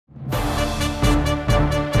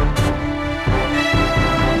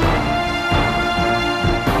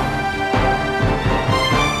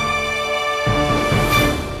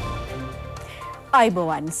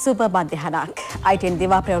අයිබෝවන් සුබ මධ්‍යහනක් ITN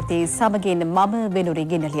දිවා ප්‍රවෘත්ති සමගින් මම වෙනුරි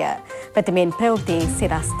ගිනලිය ප්‍රථමයෙන් ප්‍රවෘත්ති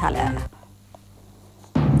සිරස්තල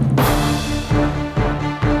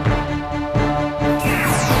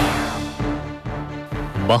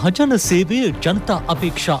මහජන සේවය ජනතා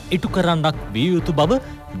අපේක්ෂා ඉටු කරන්නක් විය යුතු බව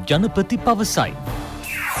ජනපති පවසයි.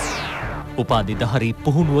 උපාධිධාරී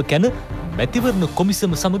පුහුණුව ගැන මැතිවරණ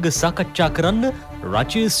කොමිසම සමග සාකච්ඡා කරන්න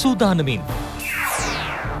රජය සූදානමින්.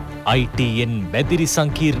 ITN මැදිරි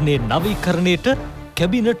සංකීර්ණයේ නවීකරණයට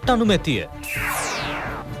කැබිනට් අනුමැතිය.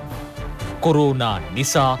 කොරෝනා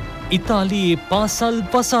නිසා ඉතාලියේ පාසල්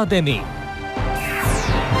වසා දැමී.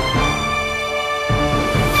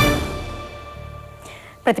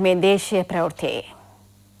 ප්‍රථමයෙන් දේශීය ප්‍රවෘත්ති.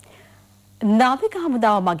 නාවික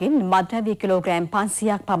හමුදාව මගින් මද්‍රව්‍ය කිලෝග්‍රෑම්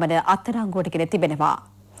 500ක් පමණ අත්අඩංගුවට ගෙන තිබෙනවා.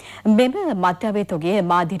 මෙම මද්‍රව්‍ය තොගය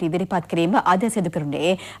මාධ්‍යට ඉදිරිපත් කිරීම අද සිදු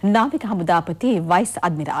කරුණේ නාවික හමුදාපති වයිස්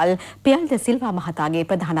අද්මිරාල් පියල්ද සිල්වා මහතාගේ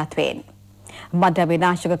ප්‍රධානත්වයෙන්. මද්‍රව්‍ය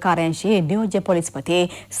නාශක කාර්යාංශයේ නියෝජ්‍ය පොලිස්පති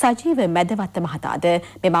සජීව මැදවත්ත මහතාද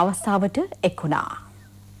මෙම අවස්ථාවට එක් වුණා.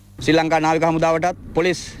 ශ්‍රී ලංකා නාවික හමුදාවටත්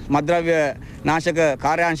පොලිස් මද්‍රව්‍ය නාශක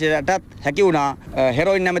කාර්යාංශයටත් හැකි වුණා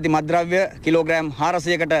හෙරොයින් නැමැති මද්‍රව්‍ය කිලෝග්‍රෑම්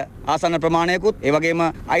 400කට ආසන්න ප්‍රමාණයකුත් ඒ වගේම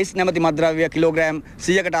අයිස් නැමැති මද්‍රව්‍ය කිලෝග්‍රෑම්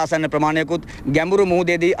 100කට ආසන්න ප්‍රමාණයකුත් ගැඹුරු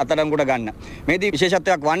මුහුදේදී අත්අඩංගුවට ගන්න. මේදී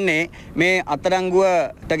විශේෂත්වයක් වන්නේ මේ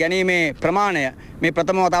අත්අඩංගුවට ගැනීමේ ප්‍රමාණය මේ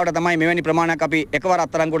ප්‍රථම වතාවට තමයි මෙවැනි ප්‍රමාණයක් අපි එකවර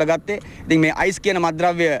අත්අඩංගුවට ගත්තේ. ඉතින් මේ අයිස් කියන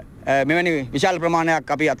මද්‍රව්‍ය මෙවැනි විශාල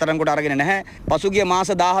ප්‍රමාණයක් අපි අත්අඩංගුවට අරගෙන නැහැ. පසුගිය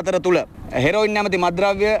මාස 14 තුල හෙරොයින් නැමැති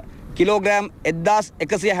මද්‍රව්‍ය කිලෝග්‍රෑම්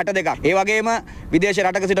 1162ක්. ඒ වගේම විදේශ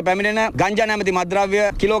රටක සිට පැමිණෙන ගංජා නැමැති මද්‍රව්‍ය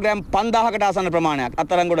කිලෝග්‍රෑම් 5000කට ආසන්න ප්‍රමාණයක්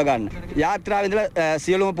අත්අඩංගුවට ගන්න. යාත්‍රාවේ ඉඳලා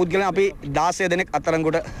සියලුම පුද්ගලයන් අපි 16 දෙනෙක්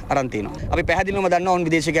අත්අඩංගුවට අරන් තිනවා. අපි පැහැදිලිවම දන්නවා ඔවුන්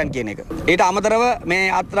විදේශිකයන් කියන එක. ඊට අමතරව මේ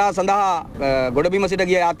යාත්‍රාව සඳහා ගොඩබිම සිට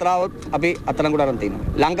ගිය යාත්‍රාවත් අපි අත්අඩංගුවට අරන් තිනවා.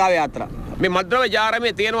 ලංකාවේ යාත්‍රා මේ මද්‍රව්‍ය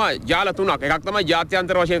ජාරමේ තියෙනවා ජාල තුනක්. එකක් තමයි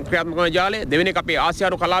ජාත්‍යන්තර වශයෙන් ක්‍රියාත්මක වන ජාලය, දෙවෙනි එක අපේ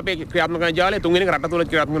ආසියානු කලාපයේ ක්‍රියාත්මක වන ජාලය, තුන්වෙනි එක රට තුල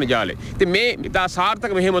ක්‍රියාත්මක වන ජාලය. ඉතින් මේ ඉතා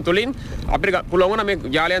සාර්ථක මෙහෙම තුලින් අපිට පුළුවන් වුණා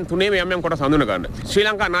මේ ජාලයන් තුනේම යම් යම් කොටස් හඳුන ගන්න. ශ්‍රී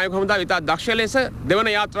ලංකා නායක හමුදාව ඉතා දක්ෂ ලෙස දෙවන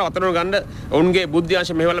යාත්‍රාව අතනොන ගන්න ඔවුන්ගේ බුද්ධි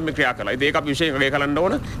අංශ මෙහෙවල මේ ක්‍රියා කළා. ඉතින් ඒක අපි විශේෂයෙන් අගය කරන්න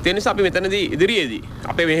ඕන. ඒ නිසා අපි මෙතනදී ඉදිරියේදී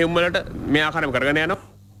අපේ මෙහෙයුම් වලට මේ ආකාරයෙන් කරගෙන යනවා.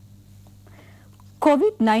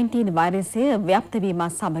 COVID-19 වෛරසය ව්‍යාප්ත වීම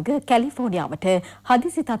සමග කැලිෆෝනියාවට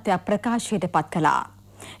හදිසි තත්ත්වයක් ප්‍රකාශයට පත් කළා.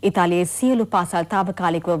 ඉතාලියේ සියලු පාසල්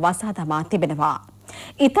තාවකාලිකව වසා දමා තිබෙනවා.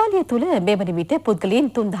 ඉතාලිය තුළ මෙවන විට පුද්ගලයන්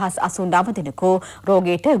 3089 දෙනෙකු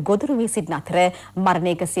රෝගයට ගොදුරු වී සිටින අතර මරණ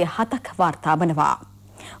 107ක් වාර්තා වනවා.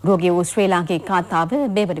 රෝගී වූ ශ්‍රී ලාංකික කාන්තාව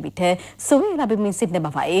මෙවන විට සුවය ලබමින් සිටින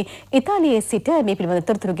බවයි ඉතාලියේ සිට මේ පිළිබඳ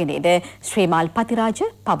තොරතුරු ගෙනෙන ශ්‍රීමාල් පතිරාජ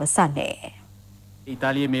පවසන්නේ.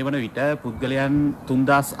 ඉතාලියේ මේ වන විට පුද්ගලයන්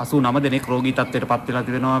 3089 දෙනෙක් රෝගී තත්ත්වයට පත් වෙලා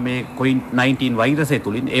තිබෙනවා මේ COVID-19 වෛරසය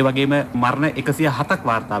තුලින්. ඒ වගේම මරණ 107ක්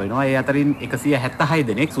වාර්තා වෙනවා. ඒ අතරින් 176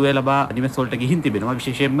 දෙනෙක් සුවය ලබා නිවෙස් වලට ගිහින් තිබෙනවා.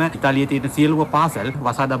 විශේෂයෙන්ම ඉතාලියේ තියෙන සියලුම පාසල්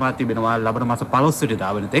වසා දමා තිබෙනවා ලබන මාස 15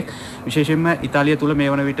 වෙනිදා වෙනතෙක්. විශේෂයෙන්ම ඉතාලිය තුල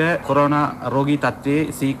මේ වන විට කොරෝනා රෝගී තත්ත්වයේ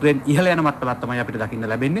සීක්‍රෙන් ඉහළ යන මට්ටමක් තමයි අපිට දකින්න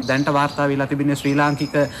ලැබෙන්නේ. දැනට වාර්තා වෙලා තිබෙන්නේ ශ්‍රී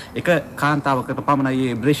ලාංකික එක කාන්තාවකට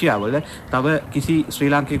පමණයි බ්‍රේෂියාවල. තව කිසි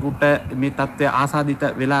ශ්‍රී ලාංකිකයෙකුට මේ තත්ත්වය ආසාදිත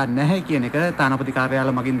වෙලා නැහැ කියන එක තානාපති කාර්යාල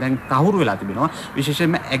මගින් දැන් තහවුරු වෙලා තිබෙනවා.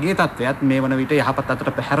 විශේෂයෙන්ම ඇගේ තත්ත්වයක් මේ වන විට යහපත් අතට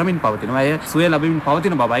පැහැරමින් පවතිනවා. එය සුවය ලැබමින්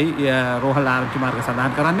පවතින බවයි රෝහල් ආරංචි මාර්ග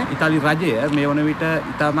සඳහන් කරන්නේ. ඉතාලි රජය මේ වන විට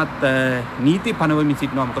ඉතාමත් නීති පනවමින්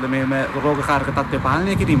සිටිනවා. මොකද මේ රෝගකාරක තත්ත්වය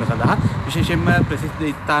පාලනය කිරීම සඳහා විශේෂයෙන්ම ප්‍රසිද්ධ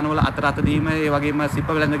ස්ථානවල අත දීම ඒ වගේම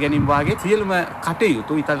සිප වැළඳ ගැනීම වාගේ සියලුම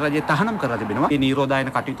කටයුතු ඉතාලි රජය තහනම් කරලා තිබෙනවා. මේ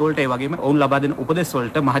නිරෝධායන කටයුතු වලට ඒ වගේම ඔවුන් ලබා දෙන උපදෙස්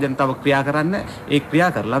වලට මහජනතාව ක්‍රියා කරන්න ඒ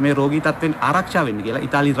ක්‍රියා කරලා මේ රෝගී තත්ත්වෙන් ආරක්ෂා වෙන්න කියලා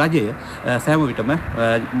ඉතාලි රජය සෑම විටම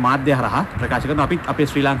මාධ්‍ය හරහා ප්‍රකාශ කරනවා. අපි අපේ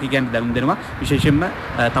ශ්‍රී ලාංකිකයන්ට දැනුම් දෙනවා. විශේෂයෙන්ම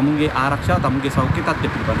තමුන්ගේ ආරක්ෂාව, තමුන්ගේ සෞඛ්‍ය තත්ත්වය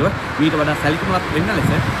පිළිබඳව ඊට වඩා සැලකිලිමත් වෙන්න ලෙස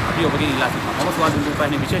අපි ඔබගේ ඉල්ලා සිටිනවා. මම ස්වාධීන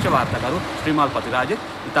රූපවාහිනී විශේෂ වාර්තාකරු ශ්‍රීමාල් පතිරාජ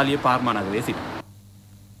ඉතාලියේ පාර්මා නගරයේ සිට.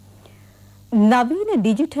 නවීන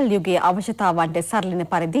ඩිජිටල් යුගයේ අවශ්‍යතාවන්ට සරලන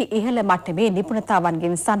පරිදි ඉහළ මට්ටමේ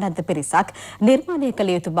නිපුණතාවන්ගෙන් සන්නද්ධ පිරිසක් නිර්මාණය කළ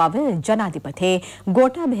යුතු බව ජනාධිපති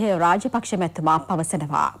ගෝඨාභය රාජපක්ෂ මැතිතුමා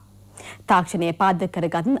පවසනවා. තාක්ෂණය පාදක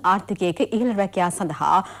කරගත් ආර්ථිකයක ඉහළ රැකියා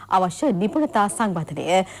සඳහා අවශ්‍ය නිපුණතා සංවර්ධනය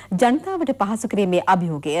ජනතාවට පහසු කිරීමේ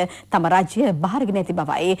අභියෝගය තම රාජ්‍ය බාරගෙන ඇති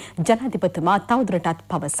බවයි ජනාධිපතිතුමා තවදුරටත්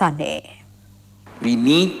පවසන්නේ. We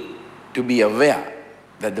need to be aware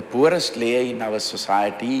that the poorest layer in our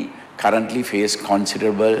society currently face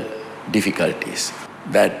considerable difficulties.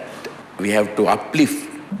 That we have to uplift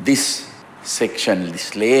this section, this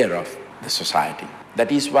layer of the society.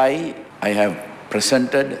 That is why I have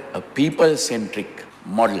presented a people-centric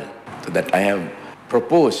model, so that I have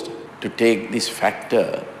proposed to take this factor,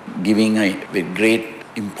 giving it with great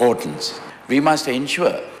importance, we must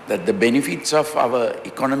ensure that the benefits of our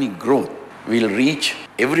economic growth will reach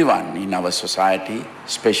everyone in our society,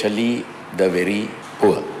 especially the very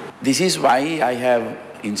poor. This is why I have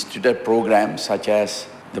instituted programs such as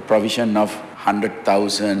the provision of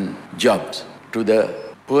 100,000 jobs to the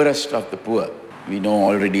poorest of the poor. We know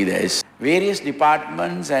already there is various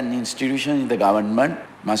departments and institutions in the government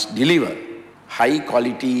must deliver high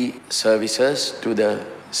quality services to the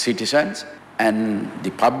citizens, and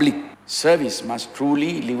the public service must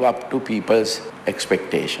truly live up to people's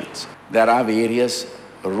expectations. There are various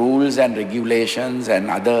rules and regulations and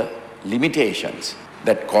other limitations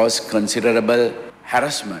that cause considerable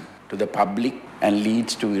harassment to the public and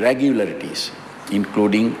leads to irregularities,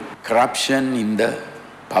 including corruption in the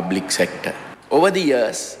public sector. Over the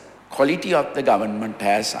years, quality of the government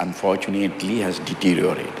unfortunately has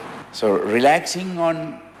deteriorated. So relaxing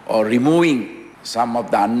on or removing some of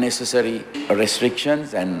the unnecessary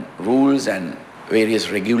restrictions and rules and various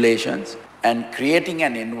regulations and creating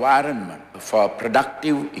an environment for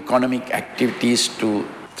productive economic activities to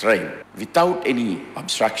thrive without any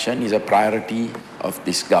obstruction is a priority of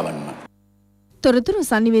this government. තොරතුරු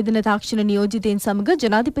සංනිවේදන තාක්ෂණ නියෝජිතයින් සමග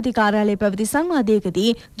ජනාධිපති කාර්යාලයේ පැවති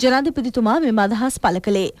සංවාදයකදී ජනාධිපතිතුමා මෙම අදහස් පළ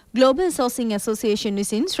කළේ. ග්ලෝබල් සෝසිං ඇසෝසියේෂන්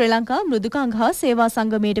විසින් ශ්‍රී ලංකා මෘදුකාංග හා සේවා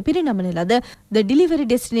සංගමයට පිරිනමන ලද The Delivery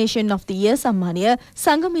Destination of the Year සම්මානය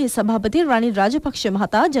සංගමයේ සභාපති රනිල් රාජපක්ෂ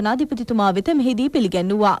මහතා ජනාධිපතිතුමා වෙත මෙහිදී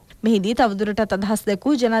පිළිගැන්වුවා. මෙහිදී තවදුරටත් අදහස්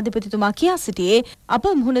දැක්වූ ජනාධිපතිතුමා කියා සිටියේ අප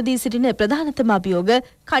මුහුණ දී සිටින ප්‍රධානතම අභියෝග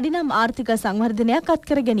කඩිනම් ආර්ථික සංවර්ධනයක්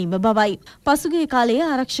අත්කර ගැනීම බවයි. පසුගිය කාලයේ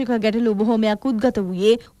ආරක්ෂක ගැටලු බොහෝමයක් උද්ගත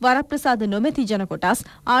වූයේ වරප්‍රසාද නොමැති ජන කොටස්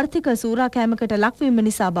ආර්ථික සූරාකෑමකට ලක්වීම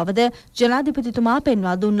නිසා බවද ජනාධිපතිතුමා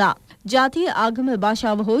පෙන්වා දුන්නා. ජාතිය ආගම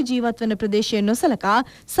භාෂාව හෝ ජීවත් වන ප්‍රදේශය නොසලකා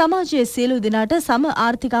සමාජයේ සියලු දෙනාට සම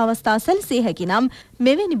ආර්ථික අවස්ථා සැලසිය හැකි නම්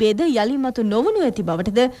මෙවැනි ભેද යලිමතු නොවනු ඇති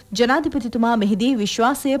බවටද ජනාධිපතිතුමා මෙහිදී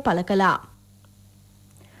විශ්වාසය පළ කළා.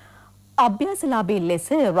 අභ්‍යාසලාභීන් ලෙස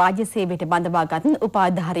රාජ්‍ය සේවයට බඳවාගත්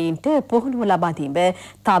උපාධාරීන්ට පුහුණුව ලබා දීම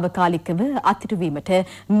තාවකාලිකව අත්හිටුවීමට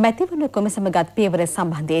මැතිවරණ කොමිසමගත් පියවර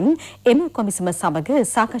සම්බන්ධයෙන් එම කොමිසම සමග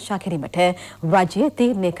සාකච්ඡා කිරීමට රජය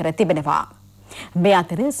තීරණය කර තිබෙනවා. මේ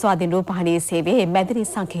අතර ස්වාධීන රූපවාහිනී සේවයේ මැදිරි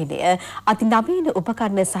සංකීර්ණය අතිනවීන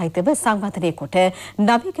උපකරණ සහිතව සංවර්ධනය කොට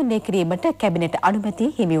නවීකරණය කිරීමට කැබිනට්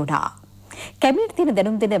අනුමැතිය හිමි වුණා. කැබිනට් දින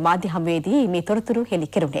දැනුම් දෙන මාධ්‍ය හමුවේදී මේ තොරතුරු හෙළි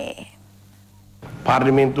කෙරුණේ.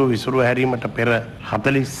 පාර්ලිමේන්තුව විසුරු හැරීමට පෙර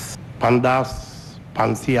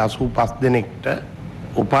 45,585 දෙනෙක්ට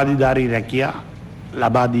උපාධිධාරී රැකියා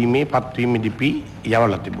ලබා දීමේ පත්වීම ලිපි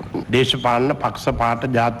යවලා තිබුණා. දේශපාලන පක්ෂ පාට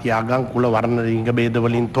ජාති ආගම් කුල වර්ණ ලිංග ભેද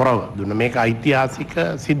වලින් තොරව දුන්න මේක ඓතිහාසික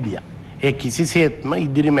සිද්ධියක්. ඒ කිසිසේත්ම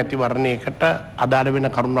ඉදිරි මැතිවරණයකට අදාළ වෙන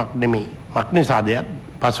කරුණක් නෙමෙයි. මක්නිසාද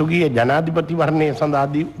පසුගිය ජනාධිපති වර්ණය සඳහා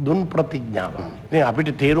දුන් ප්‍රතිඥාව. ඉතින් අපිට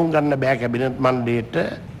තේරුම් ගන්න බෑ කැබිනට් මණ්ඩලයට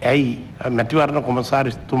ඇයි මැතිවරණ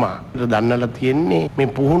කොමසාරිස්තුමා දන්නලා තියෙන්නේ මේ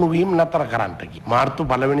පුහුණු වීම නතර කරන්න කියලා. මාර්තු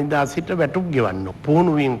 1 වෙනිදා සිට වැටුප් ගෙවන්න.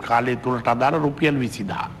 පුහුණු වීම කාලය තුලට අදාළ රුපියල්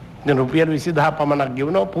 20000. දැන් රුපියල් 20000 පමණක්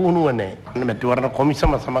ගෙවනවා පුහුණුව නැහැ. මැතිවරණ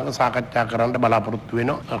කොමිසම සමග සාකච්ඡා කරන්න බලාපොරොත්තු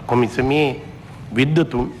වෙනවා. කොමිසමේ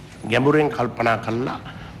විද්වතුන් ගැඹුරෙන් කල්පනා කළා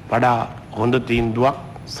වඩා හොඳ තීන්දුවක්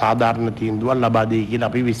සාධාරණ තීන්දුවක් ලබා දෙයි කියලා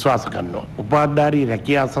අපි විශ්වාස කරනවා. උපාධිධාරී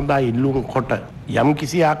රැකියාව සඳහා ඉල්ලුම් කොට යම්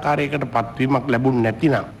කිසි ආකාරයකට පත්වීමක් ලැබුණ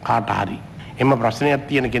නැතිනම් කාට හරි එම ප්‍රශ්නයක්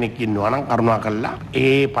තියෙන කෙනෙක් ඉන්නවා නම් කරුණාකරලා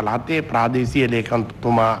ඒ පළාතේ ප්‍රාදේශීය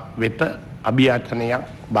ලේකම්තුමා වෙත අභියාචනයක්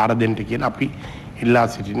බාර දෙන්න කියලා අපි ඉල්ලා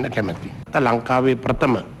සිටින්න කැමැතියි. ලංකාවේ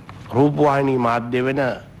ප්‍රථම රූපවාහිනී මාධ්‍ය වෙන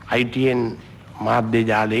ITN මාධ්‍ය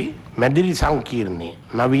ජාලයේ මැදිරි සංකීර්ණයේ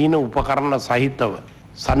නවීන උපකරණ සහිතව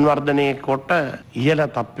සංවර්ධනය කොට ඉහළ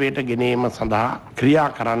තත්වයට ගෙනීම සඳහා ක්‍රියා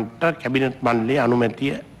කරන්නට කැබිනට් මණ්ඩලයේ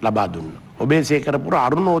අනුමැතිය ලබා දුන්නා. ඔබේ සේකරපුර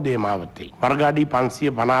අරුණෝදය මාවතේ වර්ගාඩි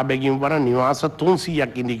 550 බැගින් වන නිවාස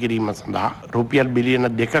 300ක් ඉදි කිරීම සඳහා රුපියල් බිලියන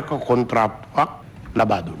 2ක කොන්ත්‍රාත්තුවක්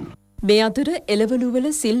ලබා දුන්නා. මේ අතර එළවලුවල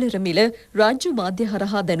සිල්ලර මිල රාජ්‍ය මාධ්‍ය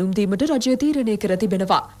හරහා දැනුම් දීමට රජය තීරණය කර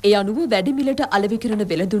තිබෙනවා. ඒ අනුව වැඩි මිලට අලෙවි කරන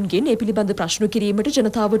වෙළඳුන්ගෙන් ඒ පිළිබඳ ප්‍රශ්න කිරීමට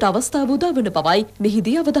ජනතාවට අවස්ථාව උදා වන බවයි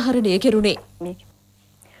මෙහිදී අවධාරණය කෙරුණේ.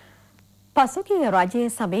 පසුගිය රජයේ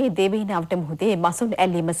සමයේ දේවීනාවට මුහුදේ මසුන්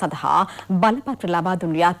ඇල්ලීම සඳහා බලපත්‍ර ලබා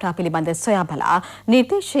දුන් යාත්‍රා පිළිබඳ සොයා බලා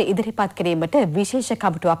නිර්දේශ ඉදිරිපත් කිරීමට විශේෂ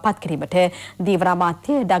කමිටුවක් පත් කිරීමට දීවර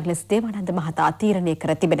අමාත්‍ය ඩග්ලස් දේවානන්ද මහතා තීරණය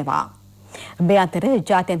කර තිබෙනවා. මේ අතර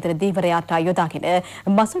ජාත්‍යන්තර දීවර යාත්‍රා යොදාගෙන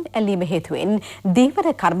මසුන් ඇල්ලීම හේතුවෙන්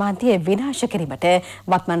දීවර කර්මාන්තය විනාශ කිරීමට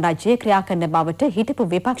වත්මන් රජය ක්‍රියා කරන බවට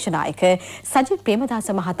හිටපු විපක්ෂ නායක සජිත්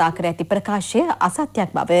ප්‍රේමදාස මහතා කර ඇති ප්‍රකාශය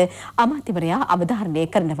අසත්‍යයක් බව අමාත්‍යවරයා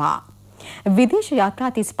අවධාරණය කරනවා. විදේශ යාත්‍රා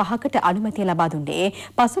 35කට අනුමැතිය ලබා දුන්නේ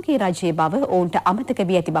පසුගිය රජයේ බව ඔවුන්ට අමතක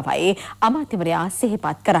වී ඇති බවයි අමාත්‍යවරයා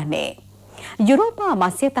සිහිපත් කරන්නේ. යුරෝපා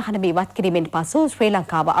මත්ස්‍ය තහනම ඉවත් කිරීමෙන් පසු ශ්‍රී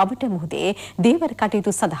ලංකාව අවට මුහුදේ දීවර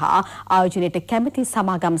කටයුතු සඳහා ආයෝජනයට කැමැති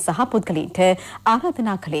සමාගම් සහ පුද්ගලයින්ට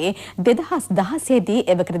ආරාධනා කළේ 2016 දී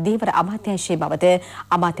එවකට දීවර අමාත්‍යාංශයේ බවද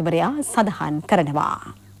අමාත්‍යවරයා සඳහන් කරනවා.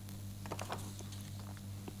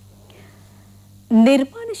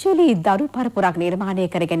 නිර්මාණශීලී දරු පරපුරක් නිර්මාණය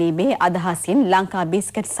කර ගැනීමේ අදහසින් ලංකා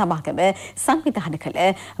බිස්කට් සමාගම සංවිධානය කළ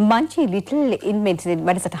මංචි ලිටල් ඉන්වෙන්ටරි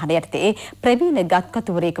වැඩසටහන යටතේ ප්‍රවීණ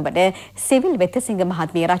ගත්කතුවරයෙකු වන සිවිල් වෙතසිංහ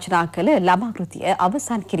මහත්මිය රචනා කළ ළමා කෘතිය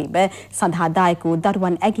අවසන් කිරීම සඳහා දායක වූ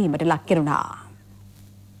දරුවන් ඇගීමට ලක් කෙරුණා.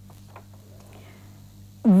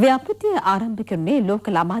 ව්‍යාපෘතිය ආරම්භ කෙරුණේ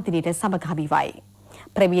ලෝක ළමා දිනයට සමගාමීවයි.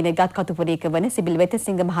 ප්‍රවීණ ගත්කතුවරයෙකු වන සිවිල්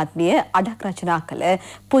වෙතසිංහ මහත්මිය අඩක් රචනා කළ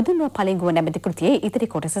පුදුම පළඟුව නැමැති කෘතියේ ඉදිරි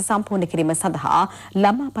කොටස සම්පූර්ණ කිරීම සඳහා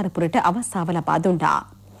ළමා පරපුරට අවස්ථාව ලබා දුන්නා.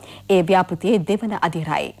 ඒ ව්‍යාපෘතියේ දෙවන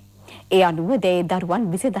අදියරයි. ඒ අනුව දැයේ දරුවන්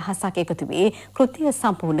 20000ක් එකතු වී කෘතිය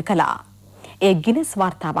සම්පූර්ණ කළා. ඒ ගිනස්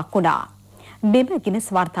වාර්තාවක් වුණා. මෙම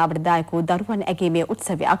ගිනස් වාර්තාවට දායක වූ දරුවන් ඇගීමේ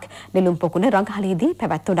උත්සවයක් නෙළුම් පොකුණ රඟහලේදී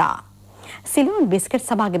පැවැත්වුණා. සිලෝන් බිස්කට්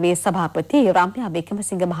සමාගමේ සභාපති රම්‍යා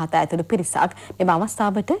වික්‍රමසිංහ මහතා ඇතුළු පිරිසක් මෙම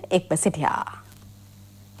අවස්ථාවට එක්ව සිටියා.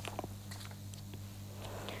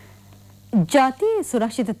 ජාතිය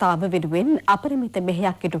සුරක්ෂිතතාව වෙනුවෙන් අපරිමිත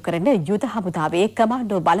මෙහෙයක් ඉටු කරන යුද හමුදාවේ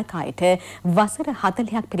කමාන්ඩෝ බලකායට වසර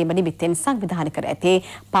 40ක් පිරීම නිමිත්තෙන් සංවිධානය කර ඇති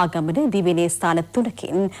පාගමන දිවයිනේ ස්ථාන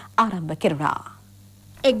 3කින් ආරම්භ කෙරුණා.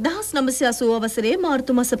 1980 වසරේ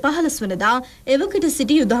මාර්තු මාස 15 වනදා එවකට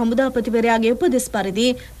සිටි යුද හමුදාපතිවරයාගේ උපදෙස් පරිදි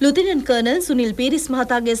ලුතිනන්ට් කර්නල් සුනිල් පීරිස්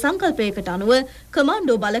මහතාගේ සංකල්පයකට අනුව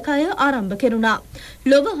කමාන්ඩෝ බලකාය ආරම්භ කෙරුණා.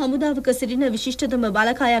 ලොව හමුදාවක සිටින විශිෂ්ටතම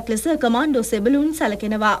බලකායක් ලෙස කමාන්ඩෝ සෙබළුන්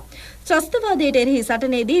සැලකෙනවා. ත්‍රස්තවාදයට එරෙහි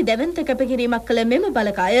සටනේදී දැවැන්ත කැපකිරීමක් කළ මෙම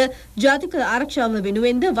බලකාය ජාතික ආරක්ෂාව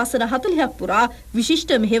වෙනුවෙන්ද වසර 40ක් පුරා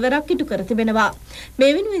විශිෂ්ට මෙහෙවරක් ඉටු කර තිබෙනවා.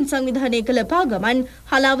 මේ වෙනුවෙන් සංවිධානය කළ පාගමන්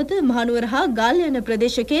හලාවත මහනුවර හා ගාල්ල යන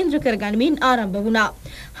ප්‍රදේශ කේන්ද්‍ර කර ගනිමින් ආරම්භ වුණා.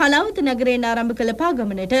 හලාවත නගරයෙන් ආරම්භ කළ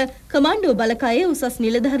පාගමනට කමාන්ඩෝ බලකායේ උසස්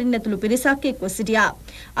නිලධාරීන් ඇතුළු පිරිසක් එක්ව සිටියා.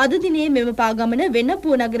 අද දිනේ මෙම පාගමන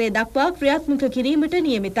වෙන්නපුව නගරය දක්වා ක්‍රියාත්මක කිරීමට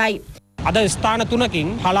නියමිතයි. අද ස්ථාන 3කින්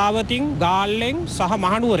හලාවතින් ගාල්ලෙන් සහ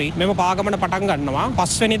මහනුවරින් මෙම පාගමන පටන් ගන්නවා.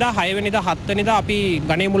 5 වෙනිදා 6 වෙනිදා 7 වෙනිදා අපි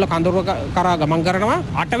ගණේ මුල්ල කඳවුර කරා ගමන් කරනවා.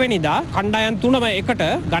 8 වෙනිදා කණ්ඩායම් 3ම එකට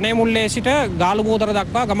ගණේ මුල්ලේ සිට ගාලු මෝදර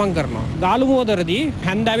දක්වා ගමන් කරනවා. ගාලු මෝදරදී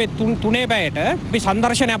හැන්දෑවේ 3 පැයට අපි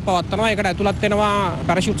සංදර්ශනයක් පවත්වනවා. ඒකට ඇතුළත් වෙනවා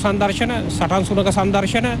පැරෂුට් සංදර්ශන, සටන් සුනක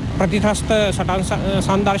සංදර්ශන, ප්‍රතිත්‍රස්ත සටන්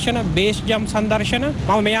සංදර්ශන, බේස් ජම්ප් සංදර්ශන.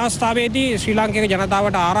 මම මේ අවස්ථාවේදී ශ්‍රී ලාංකික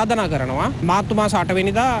ජනතාවට ආරාධනා කරනවා මාර්තු මාස 8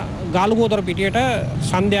 වෙනිදා ගාලුමෝදර පිටියට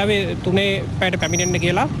සන්ධ්‍යාවේ 3 පැයට පැමිණෙන්න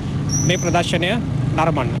කියලා මේ ප්‍රදර්ශනය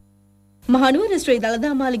නරඹන්න. මහනුවර ශ්‍රී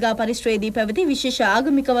දළදා මාලිගා පරිශ්‍රයේදී පැවති විශේෂ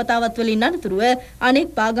ආගමික වතාවත් වලින් අනතුරුව අනෙක්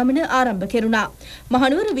පාගමන ආරම්භ කෙරුණා.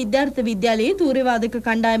 මහනුවර විද්‍යාර්ථ විද්‍යාලයේ තූර්යවාදක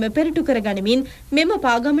කණ්ඩායම පෙරටු කර ගනිමින් මෙම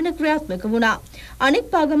පාගමන ක්‍රියාත්මක වුණා.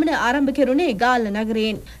 අනෙක් පාගමන ආරම්භ කෙරුණේ ගාල්ල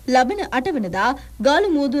නගරයෙන්. ලබන 8 වෙනිදා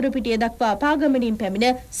ගාලු මෝදුර පිටිය දක්වා පාගමනින්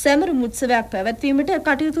පැමිණ සැමරුම් උත්සවයක් පැවැත්වීමට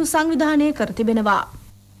කටයුතු සංවිධානය කර තිබෙනවා.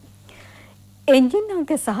 එන්ජින්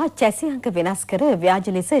අංක සහ චැසි අංක වෙනස් කර ව්‍යාජ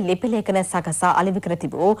ලෙස ලිපි ලේඛන සකසා අලෙවි කර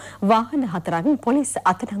තිබූ වාහන 4ක් පොලිස්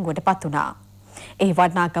අත්අඩංගුවට පත් වුණා. ඒ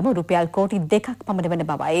වටිනාකම රුපියල් කෝටි 2ක් පමණ වන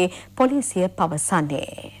බවයි පොලිසිය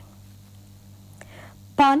පවසන්නේ.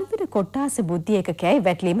 පානදුර කොට්ටාස බුද්ධි ඒකකයයි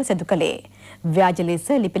වැටලීම සිදු කළේ. ව්‍යාජ ලෙස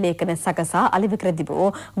ලිපි ලේඛන සකසා අලෙවි කර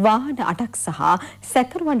තිබූ වාහන 8ක් සහ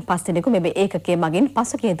සැකරුවන් 5 දෙනෙකු මෙම ඒකකයේ මගින්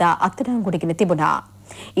පසුගියදා අත්අඩංගුවටගෙන තිබුණා.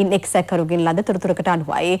 ඉන් එක් සැකරුගෙන් ලද තොරතුරකට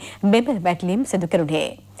අනුවයි මෙම වැටලීම් සිදු කෙරුණේ.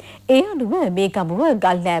 ඒ අනුව මේ ගමුව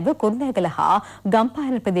ගල්නෑව කුරුණෑගල හා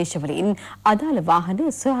ගම්පායන ප්‍රදේශවලින් අදාළ වාහන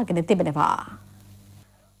සොයාගෙන තිබෙනවා.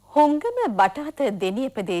 හොංගම බටහත දෙනිය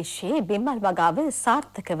ප්‍රදේශයේ බිම්මල් වගාව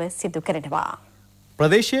සාර්ථකව සිදු කරනවා.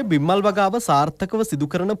 ප්‍රදේශයේ බිම්මල් වගාව සාර්ථකව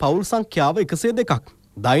සිදු කරන පවුල් සංඛ්‍යාව 102ක්.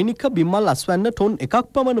 දෛනික බිම්මල් අස්වැන්න ටොන් 1ක්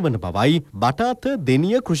පමණ වන බවයි බටාත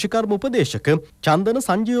දෙනිය කෘෂිකර්ම උපදේශක චන්දන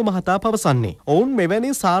සංජීව මහතා පවසන්නේ. ඔවුන්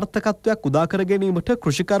මෙවැනි සාර්ථකත්වයක් උදා කර ගැනීමට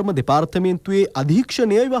කෘෂිකර්ම දෙපාර්තමේන්තුවේ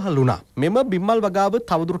අධීක්ෂණය ඉවහල් වුණා. මෙම බිම්මල් වගාව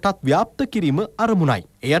තවදුරටත් ව්‍යාප්ත කිරීම අරමුණයි.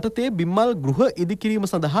 එයටතේ බිම්මල් ගෘහ ඉදිකිරීම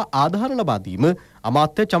සඳහා ආධාර ලබා දීම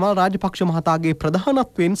අමාත්‍ය චමල් රාජපක්ෂ මහතාගේ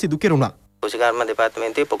ප්‍රධානත්වයෙන් සිදු කෙරුණා. කෘෂිකර්ම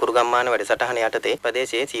දෙපාර්තමේන්තුවේ පොකුරු ගම්මාන වැඩසටහන යටතේ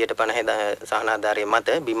ප්‍රදේශයේ 150 සහනාධාරයේ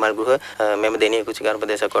මත බිම්මල් ගෘහ මෙම දෙනිය කෘෂිකර්ම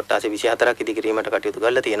ප්‍රදේශ කොට්ටාස 24ක් ඉදිකිරීමට කටයුතු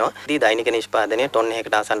කරලා තියෙනවා. දී දෛනික නිෂ්පාදනය ටොන්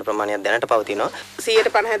 1කට ආසන්න ප්‍රමාණයක් දැනට පවතිනවා.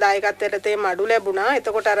 150 දායකත්වයට තේ මඩු ලැබුණා.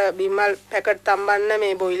 එතකොට අර බිම්මල් පැකට් තම්බන්න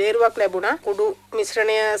මේ බොයිලේරුවක් ලැබුණා. කුඩු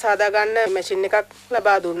මිශ්‍රණය සාදා ගන්න මැෂින් එකක්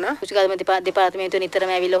ලබා දුන්නා. කෘෂිකර්ම දෙපාර්තමේන්තුව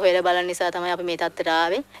නිතරම ඇවිල්ලා හොයලා බලන නිසා තමයි අපි මේ තත්ත්වයට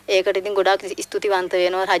ආවේ. ඒකට ඉතින් ගොඩාක් ස්තුතිවන්ත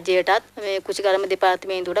වෙනවා රජයටත් මේ කෘෂිකර්ම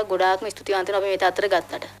දෙපාර්තමේන්තුවට ගොඩාක්ම ස්තුතිවන්ත වෙනවා අපි මේ තත්ත්වයට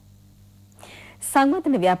ගත්තට.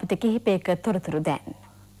 සංවර්ධන ව්‍යාපෘති කිහිපයක තොරතුරු දැන්.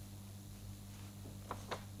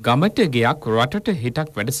 ගමට ගෙයක් රටට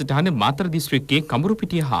හිටක් වැඩසටහන මාතර දිස්ත්‍රික්කයේ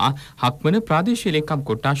කඹුරුපිටිය හා හක්මන ප්‍රාදේශීය ලේකම්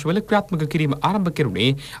කොට්ටාශවල ක්‍රියාත්මක කිරීම ආරම්භ කෙරුණේ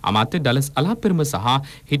අමාත්‍ය ඩලස් අලාපෙරම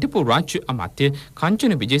සහ හිටපු රාජ්‍ය අමාත්‍ය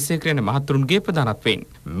කංචන විජේසේකර යන මහතුරුන්ගේ ප්‍රධානත්වයෙන්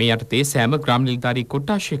මේ යටතේ සෑම ග්‍රාම නිලධාරී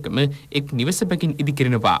කොට්ටාශයකම එක් නිවසකින්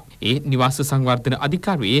ඉදිකරනවා. ඒ නිවාස සංවර්ධන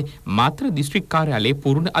අධිකාරියේ මාතර දිස්ත්‍රික් කාර්යාලයේ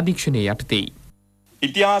පූර්ණ අධීක්ෂණය යටතේ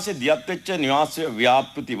ඉතිහාසයේ දියත් වෙච්ච නිවාස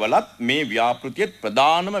ව්‍යාපෘති වලත් මේ ව්‍යාපෘතියේ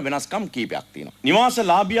ප්‍රධානම වෙනස්කම් කීපයක් තියෙනවා.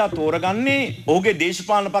 නිවාසලාභියා තෝරගන්නේ ඔහුගේ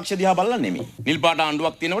දේශපාලන පක්ෂ දිහා බලලා නෙමෙයි. නිල් පාට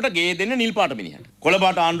ආණ්ඩුවක් තියෙනකොට ගේ දෙන්නේ නිල් පාට මිනිහට. කොළ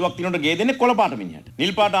පාට ආණ්ඩුවක් තියෙනකොට ගේ දෙන්නේ කොළ පාට මිනිහට.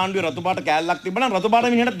 නිල් පාට ආණ්ඩුවේ රතු පාට කෑල්ලක් තිබ්බනම් රතු පාට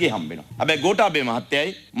මිනිහටත් ගේ හම්බ වෙනවා. හැබැයි ගෝඨාභය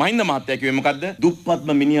මහත්තයයි මහින්ද මහත්තයා කිව්වේ මොකද්ද?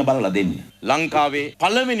 දුප්පත්ම මිනිහා බලලා දෙන්න. ලංකාවේ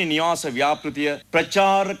පළවෙනි නිවාස ව්‍යාපෘතිය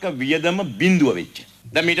ප්‍රචාරක වියදම බිඳුව වෙච්ච.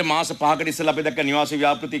 දැන් මීට මාස 5කට ඉස්සෙල්ලා අපි දැක්ක නිවාස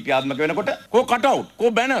ව්‍යාපෘති ක්‍රියාත්මක වෙනකොට කෝ කටවුට්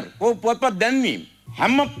කෝ බැනර් කෝ පුවත්පත් දැන්වීම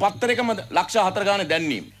හැම පත්තරයකම ලක්ෂ 4 ගානේ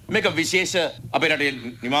දැන්වීම මේක විශේෂ අපේ රටේ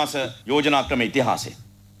නිවාස යෝජනා ක්‍රම ඉතිහාසයේ.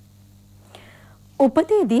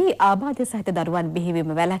 උපතේදී ආබාධ සහිත දරුවන්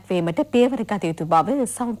බිහිවීම වැළැක්වීමට පියවර ගත යුතු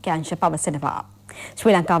බව සෞඛ්‍යාංශ පවසනවා.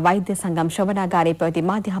 ශ්‍රී ලංකා වෛද්‍ය සංගම් ශ්‍රවණාගාරයේ පැවති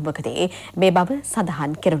මාධ්‍ය හමුවකදී මේ බව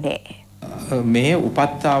සඳහන් කෙරුණේ. මේ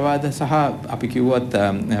උපත් ආවාද සහ අපි කිව්වත්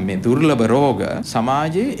මේ දුර්ලභ රෝග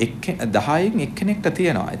සමාජයේ 10න් එක්කෙනෙක්ට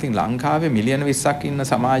තියෙනවා. ඉතින් ලංකාවේ මිලියන 20ක් ඉන්න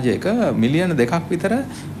සමාජයක මිලියන 2ක් විතර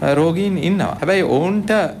රෝගීන් ඉන්නවා. හැබැයි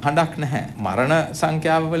ඔවුන්ට හඬක් නැහැ. මරණ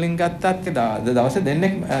සංඛ්‍යාව වලින් ගත්තත් දවසේ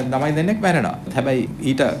ළමයි දෙන්නෙක් මැරෙනවා. හැබැයි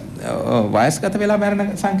ඊට වයස්ගත වෙලා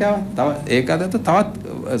මැරෙන සංඛ්‍යාව තව ඒකකට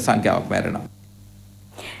තවත් සංඛ්‍යාවක් මැරෙනවා.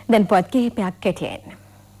 දැන් පොත් කිහිපයක් කෙටියෙන්.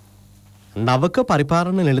 නවක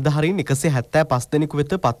පරිපාලන නිලධාරීන් 175 දෙනෙකු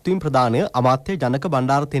වෙත පත්වීම් ප්‍රදානය අමාත්‍ය ජනක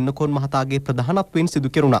බණ්ඩාර තෙන්නකෝන් මහතාගේ ප්‍රධානත්වයෙන් සිදු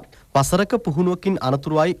කෙරුණා. වසරක පුහුණුවකින්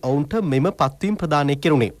අනතුරුවයි ඔවුන්ට මෙම පත්වීම් ප්‍රදානය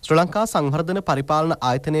කෙරුණේ. ශ්‍රී ලංකා සංවර්ධන පරිපාලන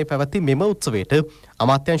ආයතනයේ පැවති මෙම උත්සවයට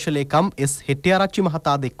අමාත්‍යංශ ලේකම් එස් හෙට්ටිආරච්චි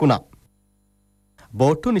මහතා දෙක්ුණා.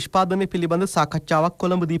 බෝට්ටු නිෂ්පාදනය පිළිබඳ සාකච්ඡාවක්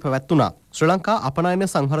කොළඹදී පැවැත්වුණා. ශ්‍රී ලංකා අපනයන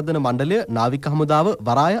සංවර්ධන මණ්ඩලය නාවික හමුදාව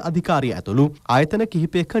වරාය අධිකාරිය ඇතුළු ආයතන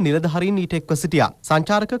කිහිපයක නිලධාරීන් ඊට එක්ව සිටියා.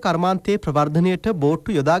 සංචාරක කර්මාන්තයේ ප්‍රවර්ධනයට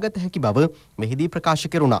බෝට්ටු යොදාගත හැකි බව මෙහිදී ප්‍රකාශ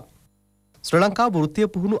කෙරුණා. ශ්‍රී ලංකා වෘත්තීය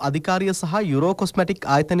පුහුණු අධිකාරිය සහ යුරෝ කොස්මැටික්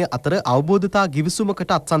ආයතනය අතර අවබෝධතා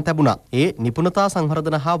ගිවිසුමකට අත්සන් ලැබුණා. ඒ නිපුණතා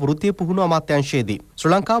සංවර්ධන හා වෘත්තීය පුහුණු අමාත්‍යාංශයේදී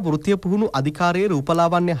ශ්‍රී ලංකා වෘත්තීය පුහුණු අධිකාරියේ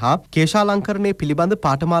රූපලාවන්‍ය හා කේශාලංකරණය පිළිබඳ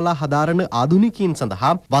පාඨමාලා හදාරන ආධුනිකයින්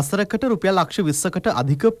සඳහා වසරකට රුපියල් ලක්ෂ 20කට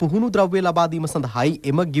අධික පුහුණු ද්‍රව්‍ය ලබා දීම සඳහායි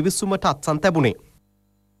එම ගිවිසුමට අත්සන් ලැබුණේ.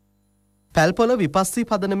 පැල්පොල විපස්සී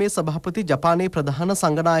පදනමේ සභාපති ජපානයේ ප්‍රධාන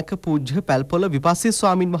සංඝනායක පූජ්‍ය පැල්පොල විපස්සී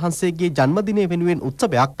ස්වාමින් වහන්සේගේ ජන්මදිනය වෙනුවෙන්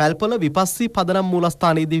උත්සවයක් පැල්පොල විපස්සී පදනම්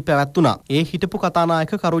මූලස්ථානයේදී පැවැත්වුණා. ඒ හිටපු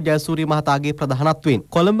කතානායක කරු ජයසූරිය මහතාගේ ප්‍රධානත්වයෙන්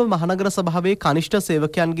කොළඹ මහනගර සභාවේ කනිෂ්ඨ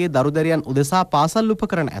සේවකයන්ගේ දරුදැරියන් උදෙසා පාසල්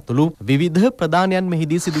උපකරණ ඇතුළු විවිධ ප්‍රදානයන්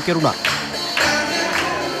මෙහිදී සිදු කෙරුණා.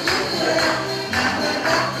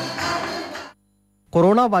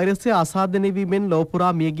 කොරෝනා වෛරසය ආසාදනය වීමෙන් ලොව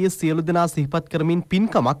පුරා මියගිය සියලු දෙනා සිහිපත් කරමින්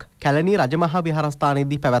පින්කමක් කැලණිය රජමහා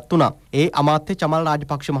විහාරස්ථානයේදී පැවැත්වුණා. ඒ අමාත්‍ය චමල්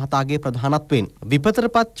රාජපක්ෂ මහතාගේ ප්‍රධානත්වයෙන්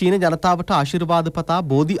විපතරපත් චීන ජනතාවට ආශිර්වාද පතා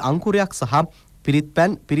බෝධි අංකුරයක් සහ පිරිත්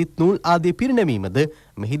පැන් පිරිත් නූල් ආදී පිරිනැමීමද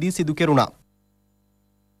මෙහිදී සිදු කෙරුණා.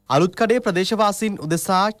 අලුත්කඩේ ප්‍රදේශවාසීන්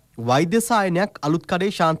උදෙසා වෛද්‍ය සායනයක්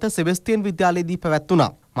අලුත්කඩේ ශාන්ත සෙබස්තියන් විද්‍යාලයේදී පැවැත්වුණා.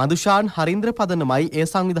 මදුෂාන් හරින්ද්‍ර පදනමයි ඒ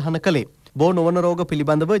සංවිධානය කළේ. බෝ නොවන රෝග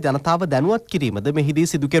පිළිබඳව ජනතාව දැනුවත් කිරීමද මෙහිදී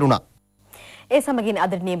සිදු කෙරුණා. ඒ සමගින්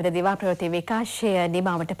අද නියමිත දිවා ප්‍රවෘත්ති විකාශය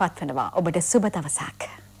නිමාවට පත්වනවා. ඔබට සුබ දවසක්.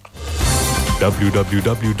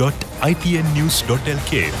 www.itnnews.lk